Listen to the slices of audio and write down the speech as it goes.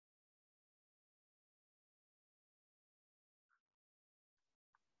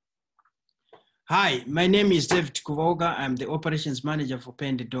Hi, my name is David Kuvawoga. I'm the operations manager for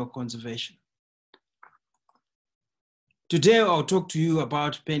Pended Dog Conservation. Today, I'll talk to you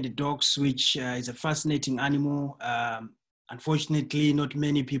about pended dogs, which is a fascinating animal. Unfortunately, not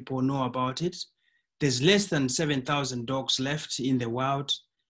many people know about it. There's less than 7,000 dogs left in the wild,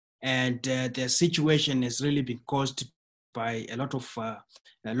 and their situation has really been caused by a lot of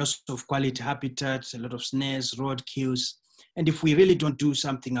loss of quality habitat, a lot of snares, roadkills. And if we really don't do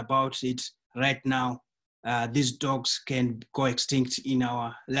something about it right now, these dogs can go extinct in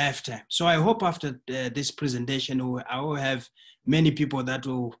our lifetime. So I hope after this presentation, I will have many people that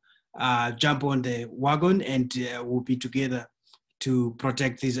will jump on the wagon and we'll be together to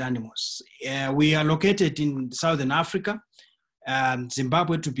protect these animals. We are located in Southern Africa,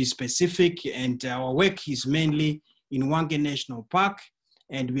 Zimbabwe to be specific, and our work is mainly in Hwange National Park,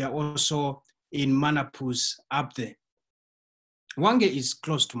 and we are also in Manapus up there. Hwange is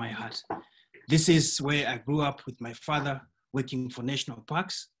close to my heart. This is where I grew up with my father working for national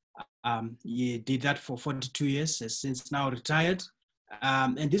parks. He did that for 42 years, has since now retired.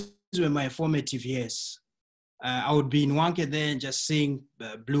 And these were my formative years. I would be in Hwange there just seeing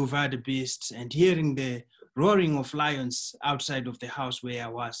blue wildebeest and hearing the roaring of lions outside of the house where I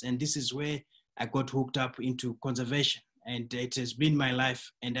was. And this is where I got hooked up into conservation. And it has been my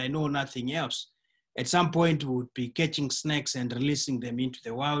life, and I know nothing else. At some point, we would be catching snakes and releasing them into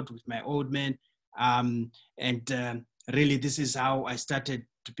the wild with my old man. Really, this is how I started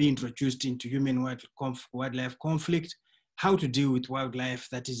to be introduced into human-wildlife conflict, how to deal with wildlife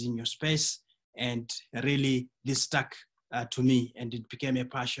that is in your space. And really, this stuck to me, and it became a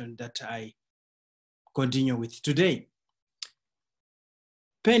passion that I continue with today.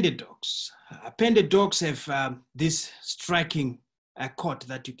 Pended dogs. Pended dogs have this striking coat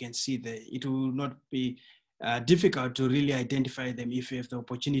that you can see there. It will not be difficult to really identify them if you have the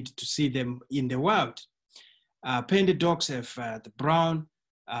opportunity to see them in the wild. Pended dogs have the brown,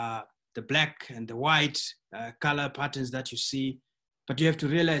 the black, and the white color patterns that you see. But you have to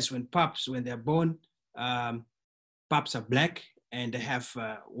realize when they're born, pups are black and they have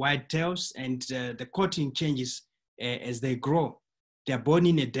white tails, and the coating changes as they grow. They're born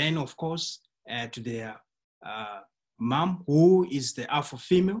in a den, of course, to their mom, who is the alpha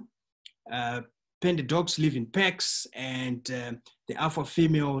female. Pended dogs live in packs, and the alpha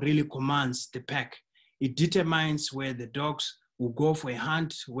female really commands the pack. It determines where the dogs will go for a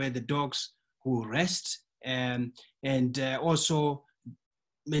hunt, where the dogs will rest, and also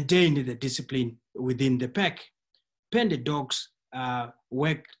maintain the discipline within the pack. Pended dogs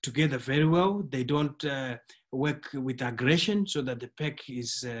work together very well. They don't work with aggression so that the pack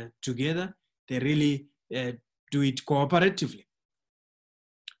is together. They really do it cooperatively.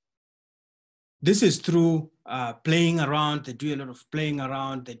 This is through playing around. They do a lot of playing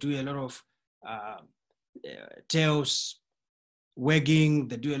around. They do a lot of tails wagging.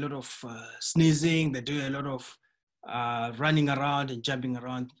 They do a lot of sneezing. They do a lot of running around and jumping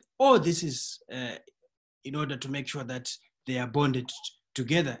around. All this is in order to make sure that they are bonded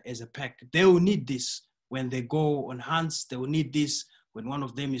together as a pack. They will need this when they go on hunts. They will need this when one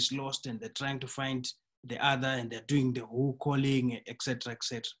of them is lost and they're trying to find the other, and they're doing the who calling, etc.,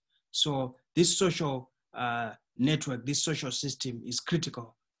 etc. So this social network, this social system is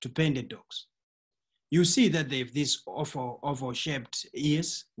critical to pended dogs. You see that they have these oval-shaped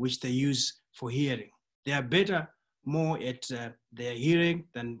ears, which they use for hearing. They are better more at their hearing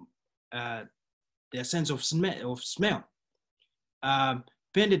than their sense of smell.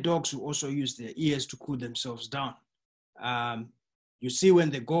 Pended dogs will also use their ears to cool themselves down. You see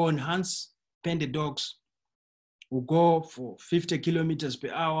when they go on hunts, pended dogs will go for 50 kilometers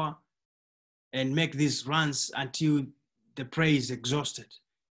per hour and make these runs until the prey is exhausted.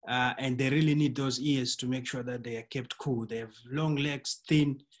 And they really need those ears to make sure that they are kept cool. They have long legs,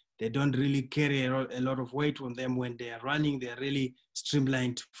 thin. They don't really carry a lot of weight on them when they are running. They are really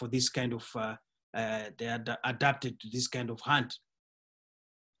streamlined for this kind of, they are adapted to this kind of hunt.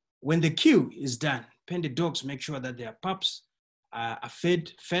 When the kill is done, pended dogs make sure that their pups are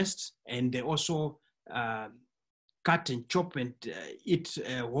fed first, and they also cut and chop and eat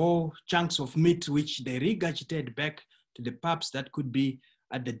whole chunks of meat, which they regurgitate back to the pups that could be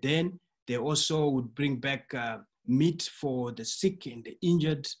at the den. They also would bring back meat for the sick and the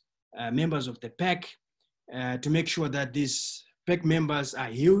injured members of the pack to make sure that these pack members are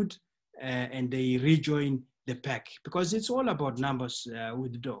healed and they rejoin the pack, because it's all about numbers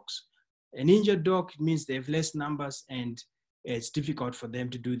with dogs. An injured dog means they have less numbers and it's difficult for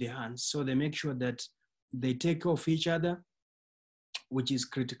them to do the hunts. So they make sure that they take off each other, which is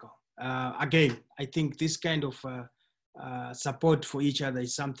critical. Again, I think this kind of support for each other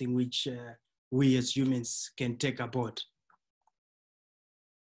is something which we as humans can take aboard.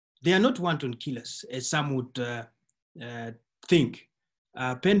 They are not wanton killers, as some would think.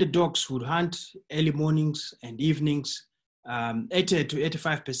 Panda dogs would hunt early mornings and evenings. 80 to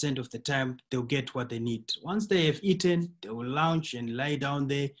 85% of the time, they'll get what they need. Once they have eaten, they will lounge and lie down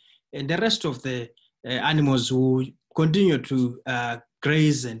there, and the rest of the animals will continue to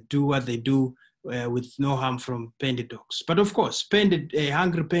graze and do what they do with no harm from panda dogs. But of course, a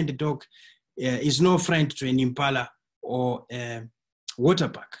hungry panda dog is no friend to an impala or a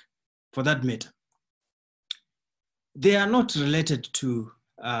waterbuck, for that matter. They are not related to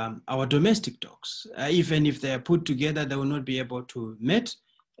our domestic dogs. Even if they are put together, they will not be able to mate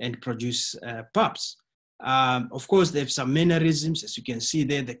and produce pups. Of course, they have some mannerisms, as you can see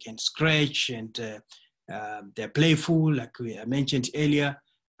there. They can scratch and they're playful, like I mentioned earlier,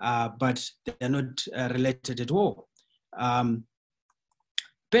 but they're not related at all.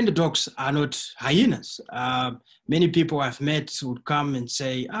 Panda dogs are not hyenas. Many people I've met would come and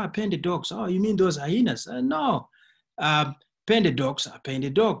say, panda dogs, oh, you mean those hyenas? No. Panda dogs are panda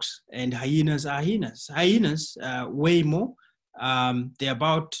dogs, and hyenas are hyenas. Hyenas weigh more. They're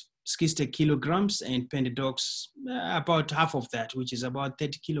about 60 kilograms, and panda dogs about half of that, which is about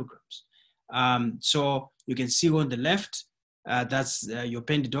 30 kilograms. So you can see on the left, that's your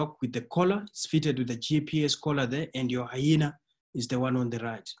panda dog with the collar. It's fitted with a GPS collar there, and your hyena is the one on the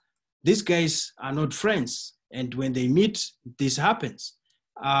right. These guys are not friends, and when they meet, this happens.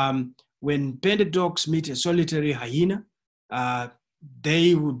 When panda dogs meet a solitary hyena,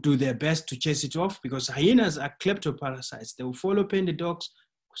 they will do their best to chase it off, because hyenas are kleptoparasites. They will follow panda dogs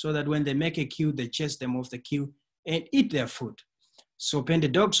so that when they make a kill, they chase them off the kill and eat their food. So panda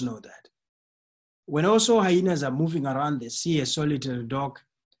dogs know that. When also hyenas are moving around, they see a solitary dog,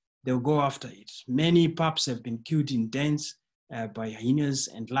 they'll go after it. Many pups have been killed in dens by hyenas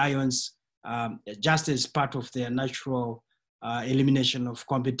and lions, just as part of their natural elimination of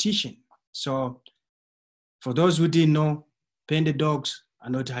competition. So for those who didn't know, panda dogs are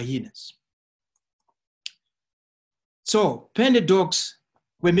not hyenas. So panda dogs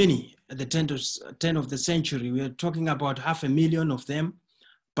were many at the turn of the century. We are talking about 500,000 of them,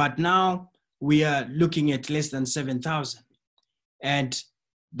 but now we are looking at less than 7,000. And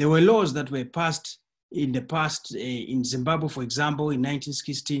there were laws that were passed in the past, in Zimbabwe, for example, in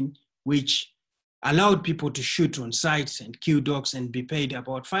 1916, which allowed people to shoot on sight and kill dogs and be paid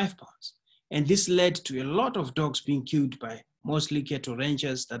about £5. And this led to a lot of dogs being killed by mostly cattle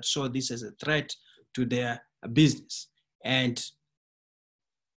ranchers that saw this as a threat to their business. And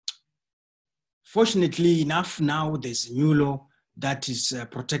fortunately enough, now there's a new law that is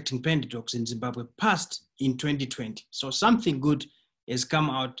protecting panda dogs in Zimbabwe, passed in 2020. So something good has come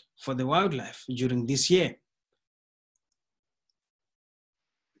out for the wildlife during this year.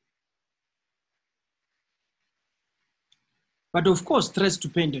 But of course, threats to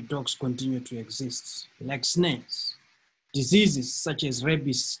panda dogs continue to exist, like snares, diseases such as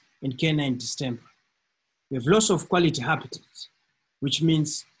rabies and canine distemper. We have loss of quality habitat, which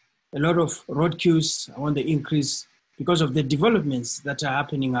means a lot of roadkills are on the increase because of the developments that are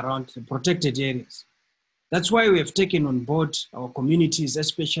happening around the protected areas. That's why we have taken on board our communities,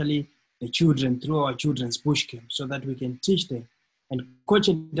 especially the children, through our children's bush camp, so that we can teach them and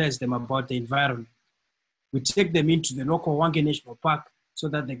conscientize them about the environment. We take them into the local Wange National Park so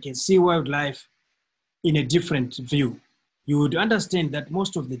that they can see wildlife in a different view. You would understand that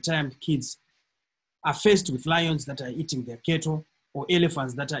most of the time kids are faced with lions that are eating their cattle or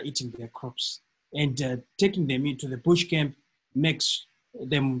elephants that are eating their crops. And taking them into the bush camp makes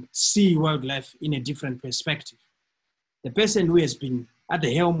them see wildlife in a different perspective. The person who has been at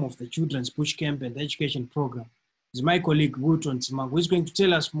the helm of the children's bush camp and the education program is my colleague Wilton Simango, who is going to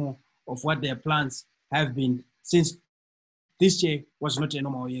tell us more of what their plans have been, since this year was not a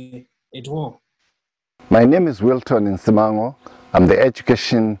normal year at all. My name is Wilton Simango. I'm the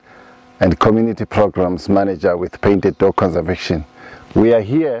Education and Community Programs Manager with Painted Dog Conservation. We are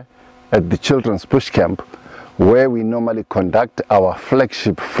here at the Children's Bush Camp, where we normally conduct our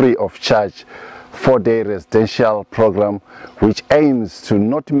flagship free of charge 4-day residential program, which aims to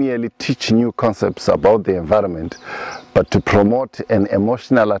not merely teach new concepts about the environment, but to promote an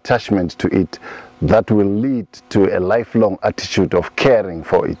emotional attachment to it that will lead to a lifelong attitude of caring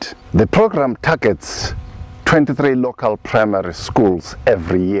for it. The program targets 23 local primary schools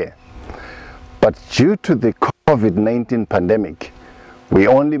every year, but due to the COVID-19 pandemic, we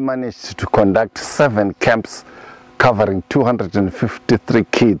only managed to conduct 7 camps covering 253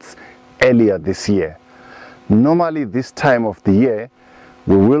 kids earlier this year. Normally this time of the year,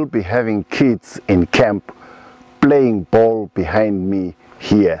 we will be having kids in camp playing ball behind me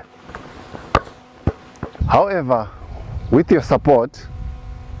here. However, with your support,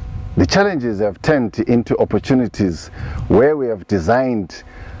 the challenges have turned into opportunities where we have designed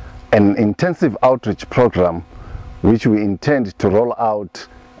an intensive outreach program which we intend to roll out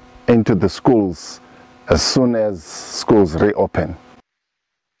into the schools as soon as schools reopen.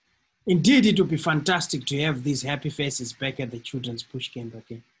 Indeed, it would be fantastic to have these happy faces back at the Children's Bush Camp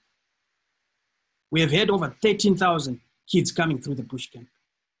again. We have had over 13,000 kids coming through the Bush Camp.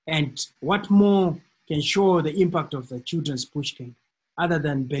 And what more can show the impact of the Children's Bush Camp other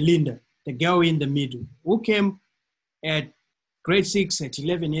than Belinda, the girl in the middle, who came at grade 6 at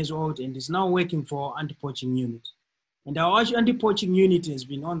 11 years old and is now working for our anti-poaching unit. And our anti-poaching unit has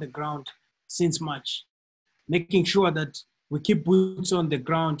been on the ground since March, making sure that we keep boots on the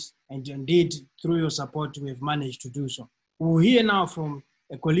ground, and indeed, through your support, we have managed to do so. We'll hear now from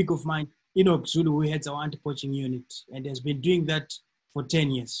a colleague of mine, Enoch Zulu, who heads our anti-poaching unit and has been doing that for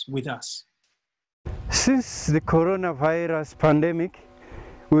 10 years with us. Since the coronavirus pandemic,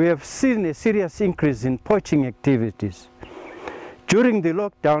 we have seen a serious increase in poaching activities. During the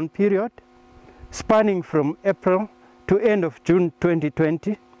lockdown period, spanning from April to end of June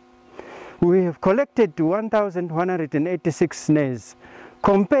 2020, we have collected 1,186 snares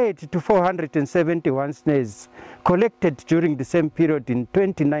compared to 471 snares collected during the same period in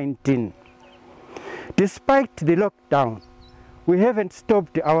 2019. Despite the lockdown, we haven't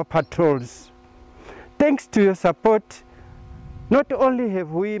stopped our patrols. Thanks to your support, not only have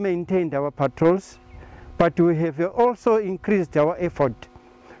we maintained our patrols, but we have also increased our effort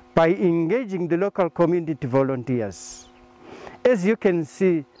by engaging the local community volunteers. As you can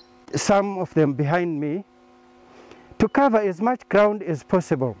see, some of them behind me, to cover as much ground as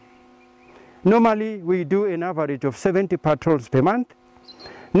possible. Normally, we do an average of 70 patrols per month.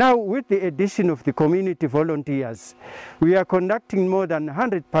 Now, with the addition of the community volunteers, we are conducting more than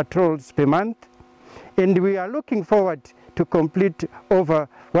 100 patrols per month, and we are looking forward to complete over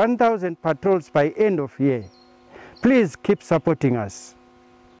 1,000 patrols by end of year. Please keep supporting us.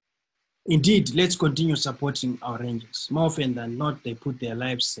 Indeed, let's continue supporting our rangers. More often than not, they put their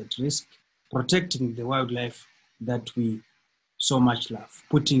lives at risk, protecting the wildlife that we so much love,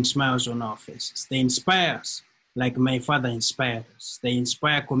 putting smiles on our faces. They inspire us like my father inspired us. They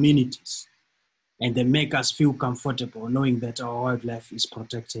inspire communities, and they make us feel comfortable knowing that our wildlife is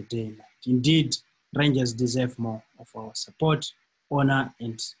protected day and night. Indeed, rangers deserve more of our support, honor,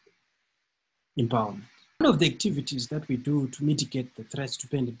 and empowerment. One of the activities that we do to mitigate the threats to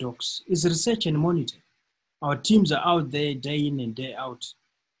painted dogs is research and monitoring. Our teams are out there day in and day out,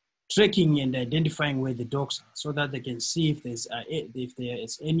 tracking and identifying where the dogs are so that they can see if there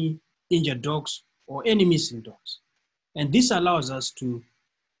is any injured dogs or any missing dogs. And this allows us to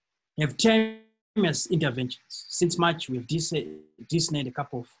have timeless interventions. Since March, we have desnamed a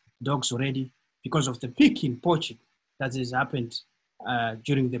couple of dogs already because of the peak in poaching that has happened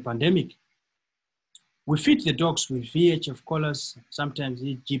during the pandemic. We feed the dogs with VHF collars, sometimes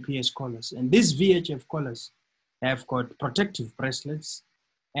GPS collars. And these VHF collars have got protective bracelets,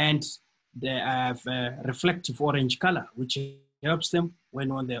 and they have a reflective orange color, which helps them when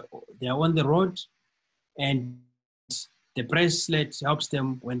they are on the road, and the bracelet helps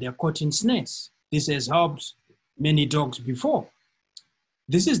them when they are caught in snares. This has helped many dogs before.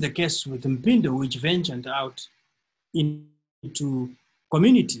 This is the case with Mpindo, which ventured out into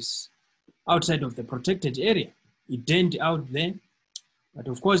communities outside of the protected area. It didn't out there, but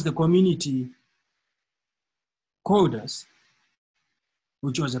of course the community called us,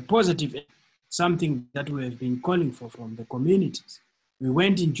 which was a positive, something that we have been calling for from the communities. We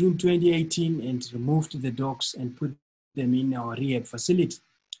went in June 2018 and removed the dogs and put them in our rehab facility.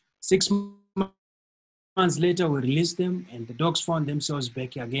 6 months later, we released them and the dogs found themselves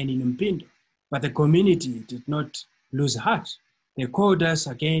back again in Mpindo. But the community did not lose heart. They called us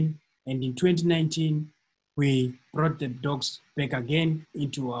again, and in 2019, we brought the dogs back again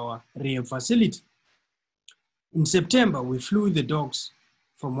into our rehab facility. In September, we flew the dogs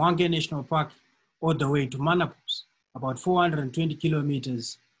from Hwange National Park all the way to Manapos, about 420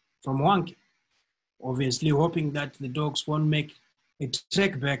 kilometers from Hwange, obviously hoping that the dogs won't make a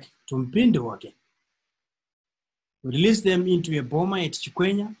trek back to Mpindo again. We released them into a boma at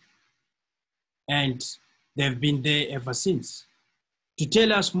Chikwenya, and they've been there ever since. To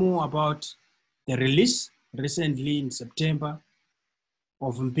tell us more about the release recently in September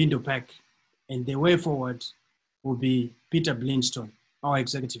of Mpindo Park and the way forward will be Peter Blinstone, our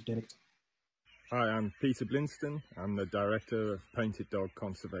Executive Director. Hi, I'm Peter Blinstone. I'm the Director of Painted Dog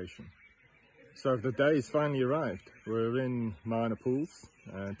Conservation. So the day has finally arrived. We're in Mana Pools.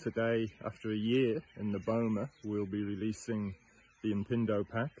 Today, after a year in the Boma, we'll be releasing the Mpindo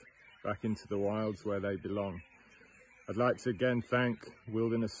pack. back into the wilds where they belong. I'd like to again thank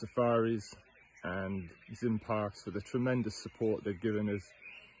Wilderness Safaris and Zim Parks for the tremendous support they've given us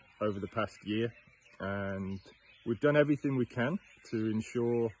over the past year, and we've done everything we can to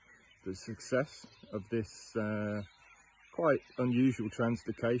ensure the success of this quite unusual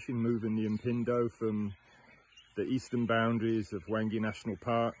translocation, moving the Mpindo from the eastern boundaries of Wangi National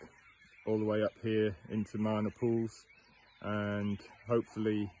Park all the way up here into Mana Pools, and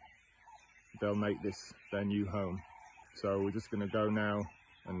hopefully they'll make this their new home. So we're just going to go now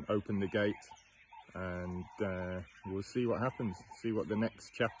and open the gate, and we'll see what happens, see what the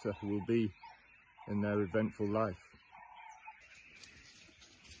next chapter will be in their eventful life.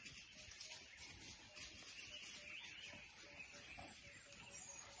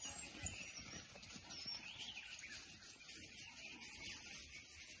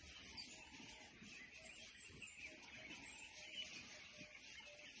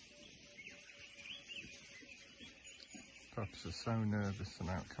 Pups are so nervous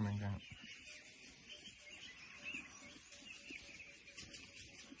about coming out.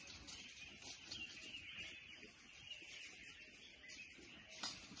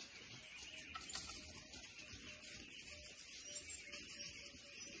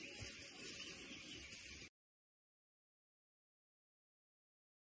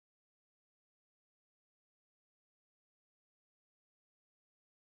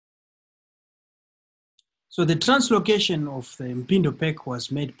 So the translocation of the Mpindo Pack was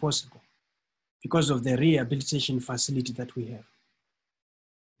made possible because of the rehabilitation facility that we have.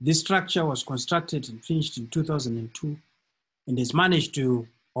 This structure was constructed and finished in 2002 and has managed to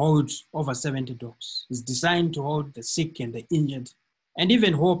hold over 70 dogs. It's designed to hold the sick and the injured and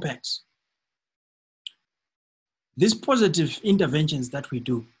even whole packs. These positive interventions that we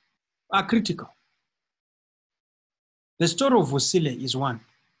do are critical. The story of Vusile is one,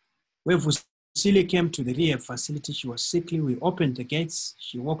 where Vusile came to the rehab facility. She was sickly. We opened the gates.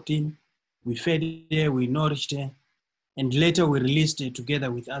 She walked in. We fed her. We nourished her. And later we released her together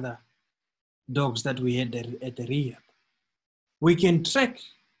with other dogs that we had at the rehab. We can track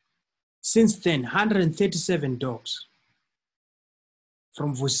since then 137 dogs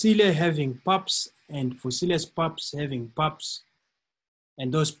from Vusile having pups and Vusile's pups having pups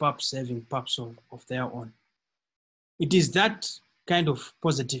and those pups having pups of their own. It is that kind of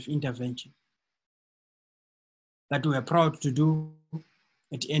positive intervention that we are proud to do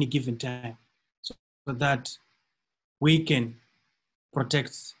at any given time so that we can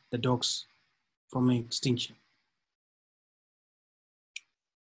protect the dogs from extinction.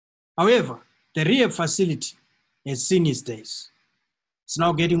 However, the rehab facility has seen its days. It's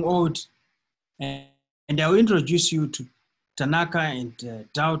now getting old, and I'll introduce you to Tanaka and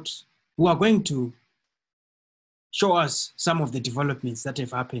Daut, who are going to show us some of the developments that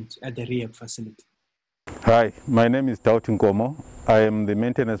have happened at the rehab facility. Hi, my name is Daut Nkomo. I am the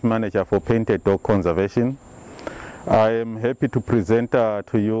maintenance manager for Painted Dog Conservation. I am happy to present to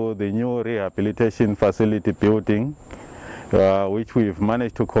you the new rehabilitation facility building, which we've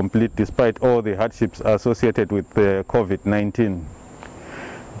managed to complete despite all the hardships associated with COVID-19.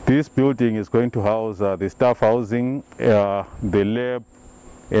 This building is going to house the staff housing, the lab,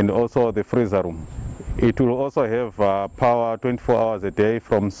 and also the freezer room. It will also have power 24 hours a day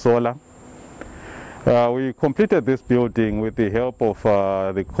from solar. We completed this building with the help of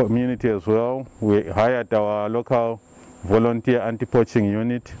the community as well. We hired our local volunteer anti-poaching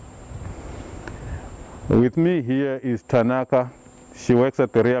unit. With me here is Tanaka. She works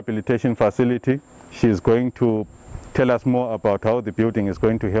at the rehabilitation facility. She is going to tell us more about how the building is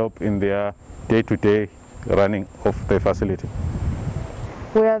going to help in their day-to-day running of the facility.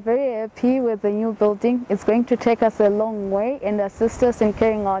 We are very happy with the new building. It's going to take us a long way and assist us in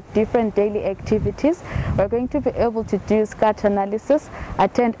carrying out different daily activities. We're going to be able to do scat analysis,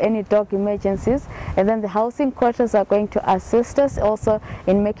 attend any dog emergencies, and then the housing quarters are going to assist us also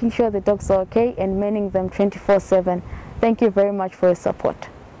in making sure the dogs are okay and manning them 24/7. Thank you very much for your support.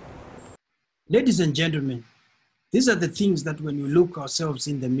 Ladies and gentlemen, these are the things that when we look ourselves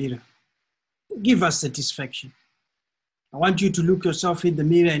in the mirror, give us satisfaction. I want you to look yourself in the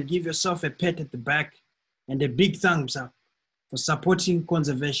mirror and give yourself a pat at the back and a big thumbs up for supporting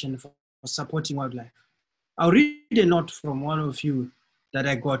conservation, for supporting wildlife. I'll read a note from one of you that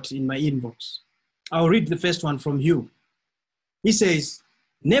I got in my inbox. I'll read the first one from Hugh. He says,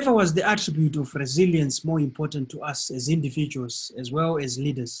 "Never was the attribute of resilience more important to us as individuals as well as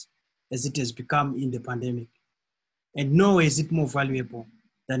leaders as it has become in the pandemic. And nor is it more valuable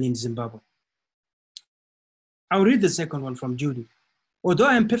than in Zimbabwe." I'll read the second one from Judy. "Although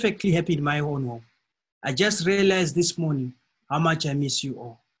I am perfectly happy in my own home, I just realized this morning how much I miss you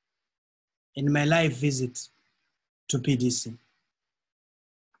all. in my live visit to PDC.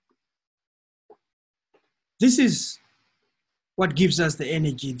 This is what gives us the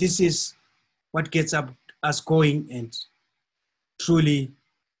energy. This is what gets us going, and truly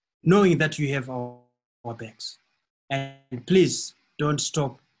knowing that you have our backs. And please don't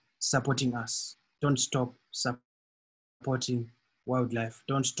stop supporting us. Don't stop supporting wildlife.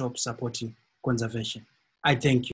 Don't stop supporting conservation. I thank you.